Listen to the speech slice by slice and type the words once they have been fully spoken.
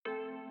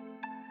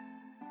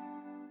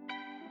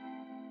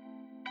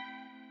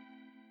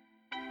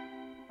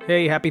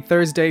Hey, happy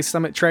Thursday,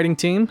 Summit Trading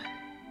Team.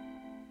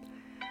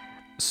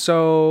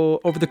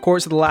 So, over the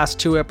course of the last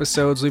 2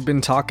 episodes, we've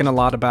been talking a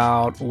lot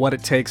about what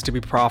it takes to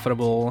be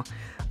profitable,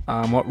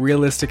 what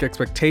realistic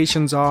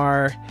expectations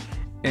are,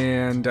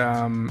 and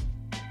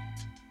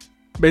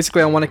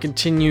basically I want to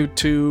continue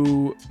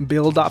to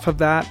build off of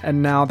that.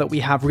 And now that we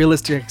have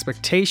realistic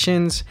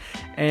expectations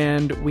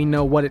and we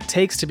know what it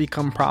takes to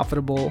become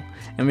profitable,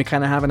 and we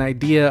kind of have an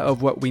idea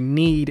of what we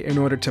need in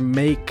order to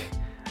make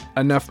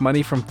enough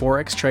money from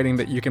Forex trading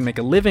that you can make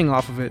a living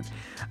off of it,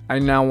 I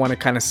now want to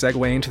kind of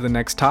segue into the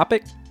next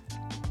topic.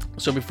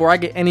 So before I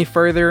get any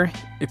further,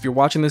 if you're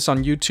watching this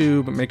on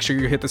YouTube, make sure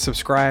you hit the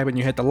subscribe and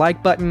you hit the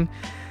like button.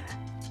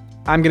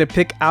 I'm going to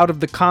pick out of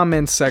the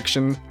comments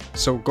section.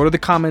 So go to the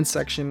comments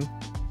section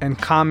and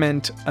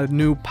comment a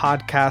new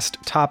podcast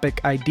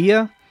topic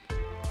idea.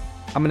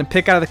 I'm going to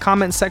pick out of the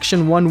comment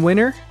section one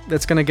winner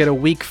that's going to get a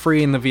week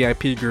free in the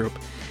VIP group.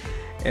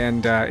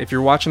 And if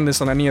you're watching this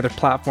on any other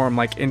platform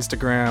like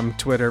Instagram,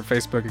 Twitter,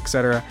 Facebook,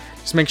 etc.,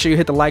 just make sure you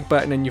hit the like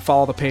button and you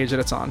follow the page that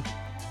it's on.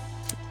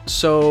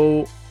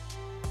 So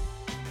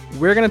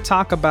we're going to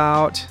talk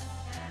about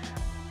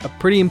a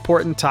pretty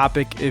important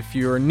topic if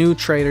you're a new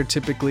trader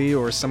typically,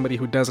 or somebody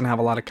who doesn't have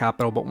a lot of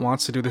capital but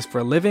wants to do this for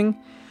a living.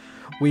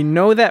 We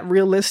know that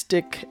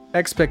realistic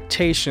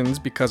expectations,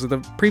 because of the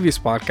previous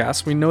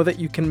podcast, we know that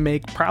you can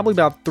make probably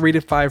about 3 to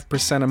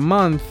 5% a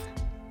month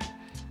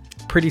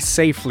pretty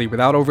safely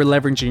without over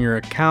leveraging your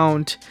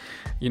account,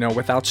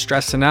 without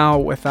stressing out,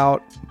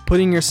 without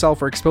putting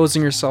yourself or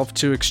exposing yourself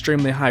to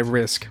extremely high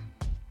risk.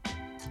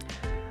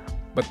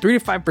 But 3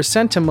 to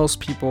 5% to most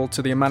people,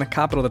 to the amount of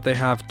capital that they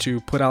have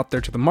to put out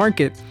there to the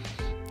market,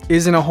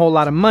 isn't a whole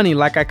lot of money.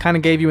 Like I kind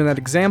of gave you in that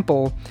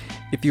example,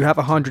 if you have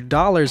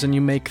 $100 and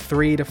you make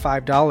 $3 to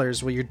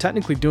 $5, well, you're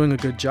technically doing a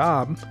good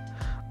job.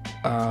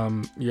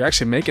 You're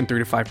actually making 3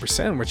 to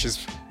 5%, which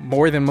is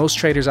more than most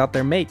traders out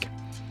there make.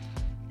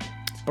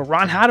 But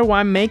Ron, how do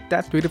I make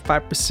that 3 to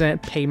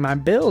 5% pay my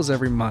bills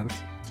every month?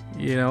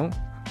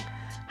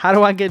 How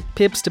do I get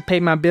pips to pay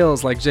my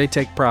bills, like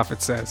J-Take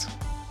Profit says?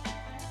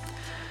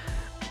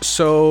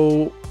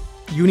 So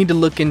you need to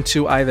look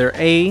into either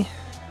A,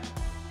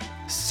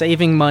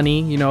 saving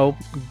money,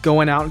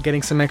 going out and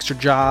getting some extra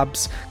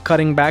jobs,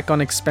 cutting back on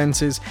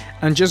expenses,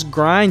 and just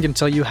grind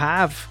until you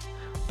have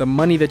the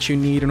money that you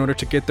need in order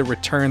to get the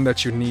return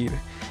that you need,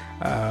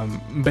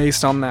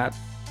 based on that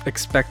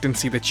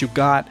expectancy that you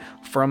got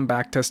from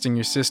backtesting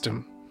your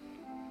system.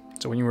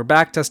 So when you were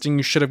backtesting,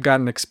 you should have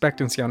gotten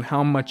expectancy on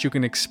how much you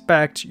can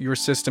expect your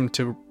system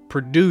to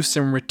produce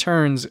in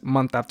returns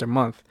month after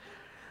month.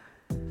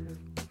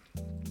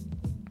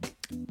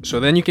 So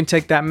then you can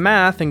take that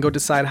math and go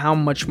decide how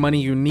much money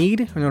you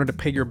need in order to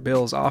pay your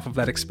bills off of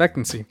that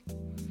expectancy.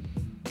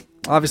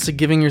 Obviously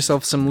giving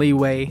yourself some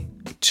leeway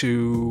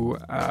to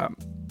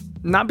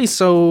not be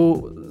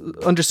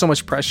under so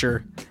much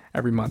pressure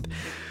every month.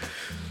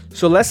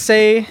 So let's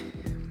say,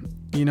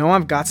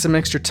 I've got some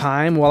extra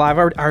time. Well, I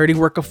already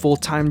work a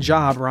full-time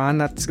job, Ron.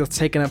 That's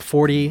taking up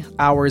 40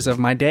 hours of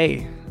my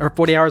day, or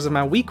 40 hours of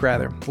my week,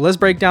 rather. Well, let's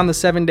break down the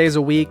 7 days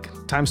a week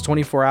times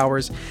 24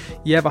 hours.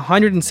 You have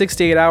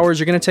 168 hours.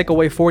 You're going to take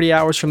away 40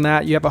 hours from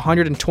that. You have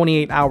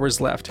 128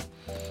 hours left.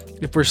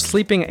 If we're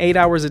sleeping 8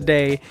 hours a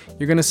day,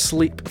 you're going to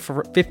sleep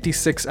for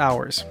 56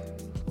 hours.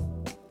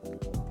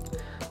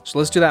 So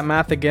let's do that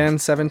math again.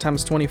 7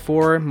 times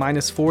 24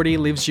 minus 40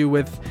 leaves you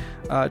with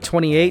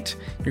 28.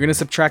 You're going to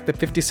subtract the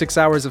 56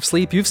 hours of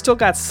sleep. You've still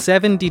got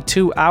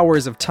 72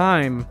 hours of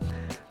time.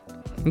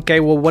 Okay,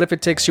 well, what if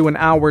it takes you an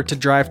hour to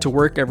drive to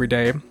work every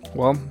day?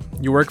 Well,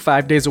 you work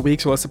 5 days a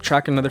week, so let's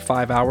subtract another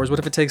 5 hours. What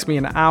if it takes me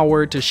an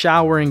hour to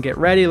shower and get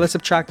ready? Let's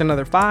subtract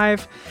another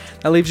 5.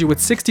 That leaves you with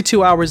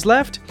 62 hours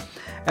left.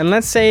 And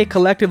let's say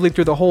collectively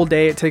through the whole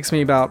day, it takes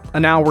me about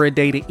an hour a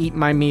day to eat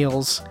my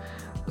meals.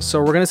 So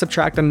we're going to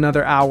subtract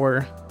another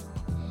hour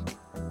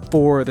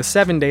for the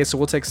 7 days, so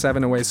we'll take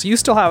 7 away. So you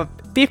still have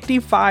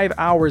 55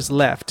 hours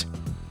left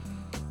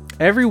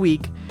every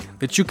week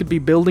that you could be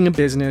building a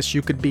business.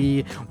 You could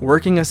be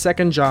working a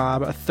second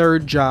job, a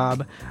third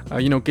job,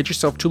 get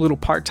yourself 2 little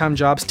part-time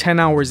jobs, 10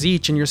 hours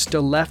each, and you're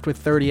still left with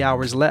 30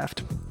 hours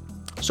left.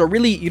 So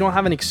really, you don't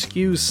have an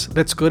excuse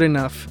that's good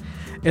enough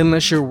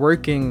unless you're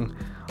working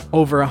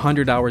over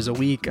 100 hours a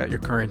week at your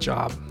current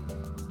job.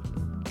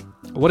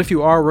 What if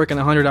you are working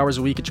 100 hours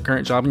a week at your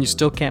current job and you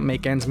still can't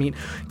make ends meet?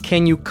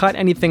 Can you cut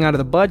anything out of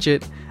the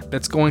budget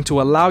that's going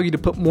to allow you to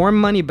put more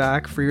money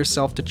back for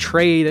yourself to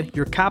trade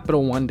your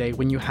capital one day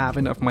when you have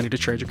enough money to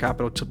trade your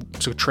capital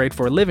to trade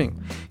for a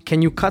living?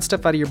 Can you cut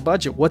stuff out of your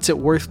budget? What's it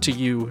worth to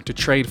you to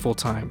trade full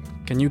time?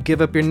 Can you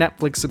give up your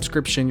Netflix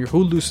subscription, your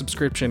Hulu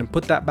subscription, and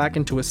put that back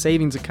into a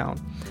savings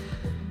account?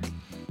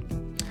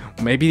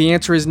 Maybe the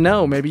answer is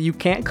no. Maybe you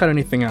can't cut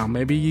anything out.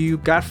 Maybe you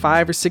got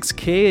 5 or 6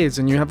 kids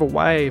and you have a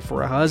wife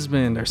or a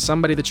husband or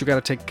somebody that you got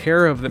to take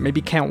care of that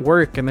maybe can't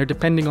work and they're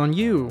depending on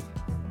you.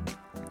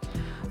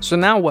 So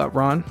now what,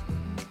 Ron?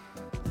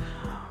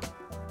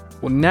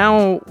 Well,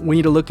 now we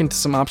need to look into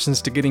some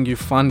options to getting you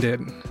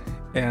funded.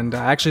 And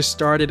I actually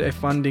started a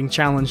funding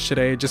challenge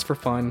today just for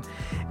fun.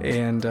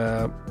 And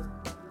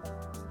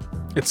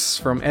It's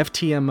from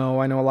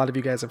FTMO. I know a lot of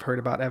you guys have heard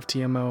about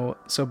FTMO.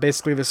 So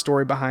basically, the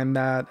story behind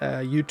that,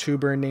 a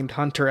YouTuber named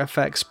Hunter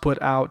FX put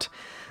out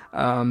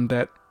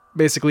that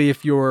basically,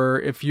 if you're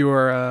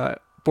a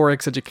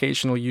Forex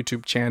educational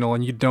YouTube channel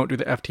and you don't do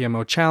the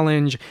FTMO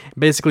challenge, it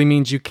basically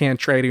means you can't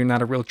trade or you're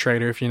not a real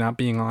trader if you're not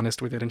being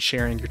honest with it and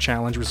sharing your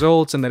challenge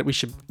results, and that we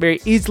should very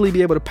easily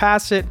be able to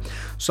pass it.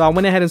 So I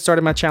went ahead and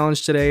started my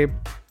challenge today.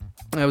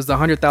 It was the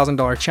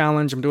 $100,000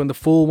 challenge. I'm doing the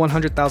full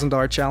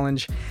 $100,000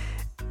 challenge,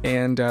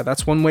 and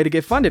that's one way to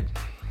get funded.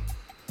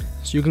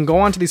 So you can go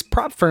onto these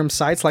prop firm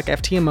sites like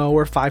FTMO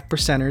or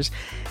 5%ers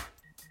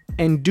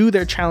and do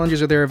their challenges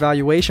or their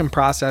evaluation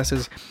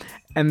processes,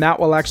 and that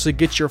will actually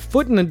get your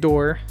foot in the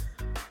door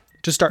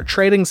to start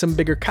trading some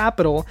bigger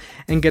capital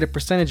and get a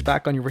percentage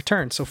back on your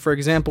return. So for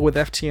example, with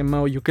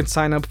FTMO, you can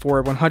sign up for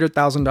a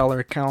 $100,000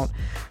 account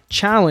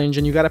challenge,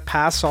 and you got to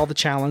pass all the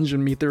challenge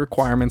and meet the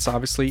requirements,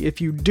 obviously.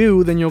 If you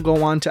do, then you'll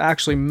go on to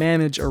actually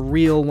manage a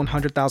real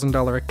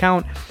 $100,000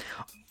 account.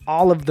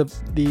 All of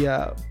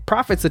the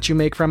profits that you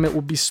make from it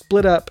will be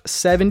split up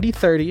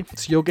 70-30.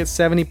 So you'll get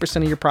 70%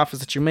 of your profits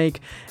that you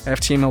make.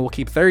 FTMO will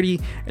keep 30,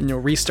 and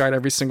you'll restart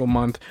every single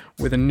month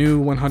with a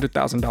new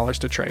 $100,000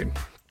 to trade.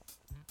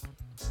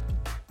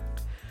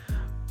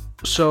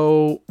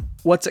 So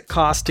what's it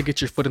cost to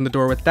get your foot in the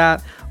door with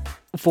that?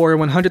 For a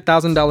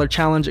 $100,000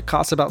 challenge, it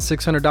costs about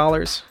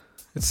 $600.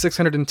 It's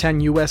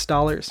 $610 US.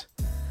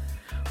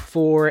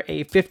 For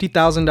a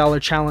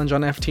 $50,000 challenge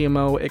on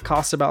FTMO, it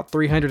costs about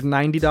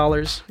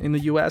 $390 in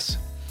the US.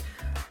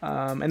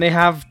 And they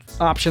have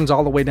options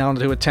all the way down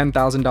to a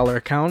 $10,000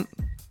 account,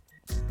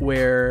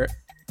 where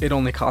it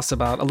only costs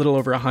about a little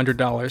over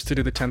 $100 to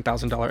do the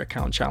 $10,000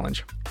 account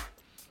challenge.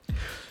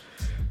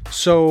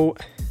 So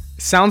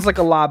sounds like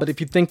a lot, but if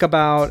you think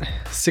about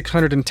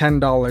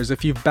 $610,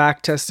 if you've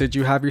back tested,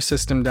 you have your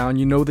system down,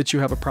 you know that you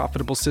have a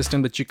profitable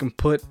system that you can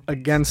put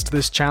against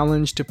this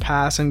challenge to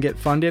pass and get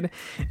funded.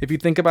 If you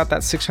think about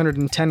that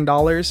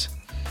 $610,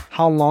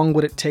 how long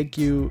would it take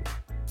you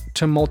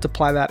to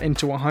multiply that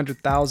into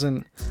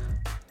 100,000?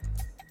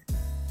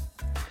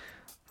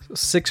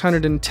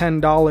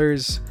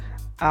 $610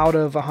 out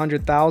of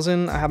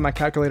 100,000, I have my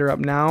calculator up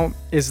now,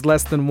 is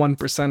less than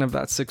 1% of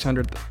that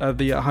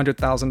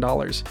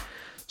 $100,000.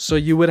 So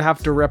you would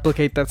have to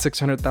replicate that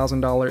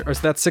 $600,000 or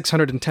that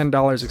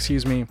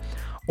 $610,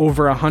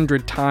 over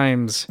 100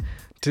 times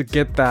to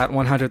get that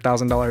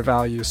 $100,000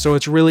 value. So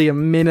it's really a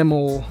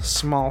minimal,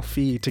 small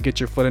fee to get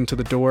your foot into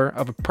the door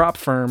of a prop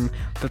firm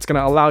that's going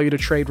to allow you to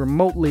trade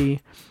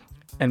remotely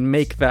and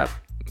make that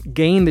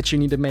gain that you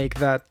need to make,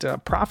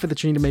 that profit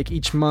that you need to make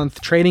each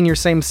month, trading your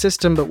same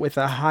system but with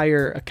a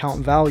higher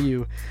account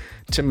value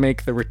to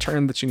make the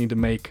return that you need to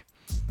make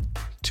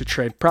to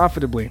trade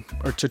profitably,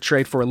 or to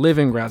trade for a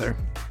living rather.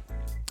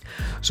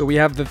 So we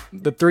have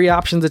the three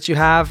options that you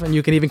have, and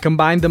you can even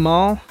combine them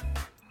all.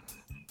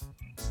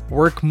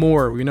 Work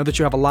more. We know that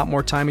you have a lot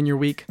more time in your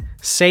week.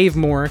 Save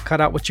more,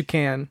 cut out what you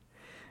can.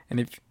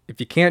 And if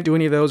you can't do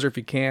any of those, or if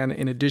you can,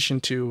 in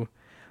addition to,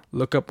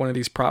 look up one of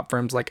these prop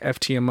firms like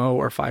FTMO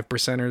or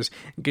 5%ers,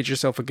 and get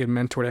yourself a good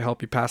mentor to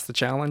help you pass the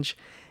challenge.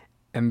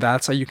 And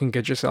that's how you can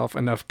get yourself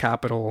enough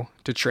capital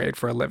to trade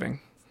for a living.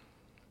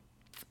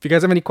 If you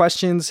guys have any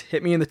questions,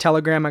 hit me in the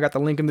Telegram. I got the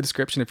link in the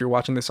description if you're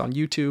watching this on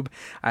YouTube.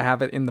 I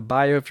have it in the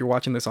bio if you're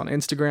watching this on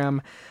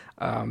Instagram.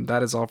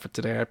 That is all for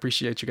today. I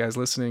appreciate you guys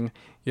listening.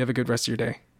 You have a good rest of your day.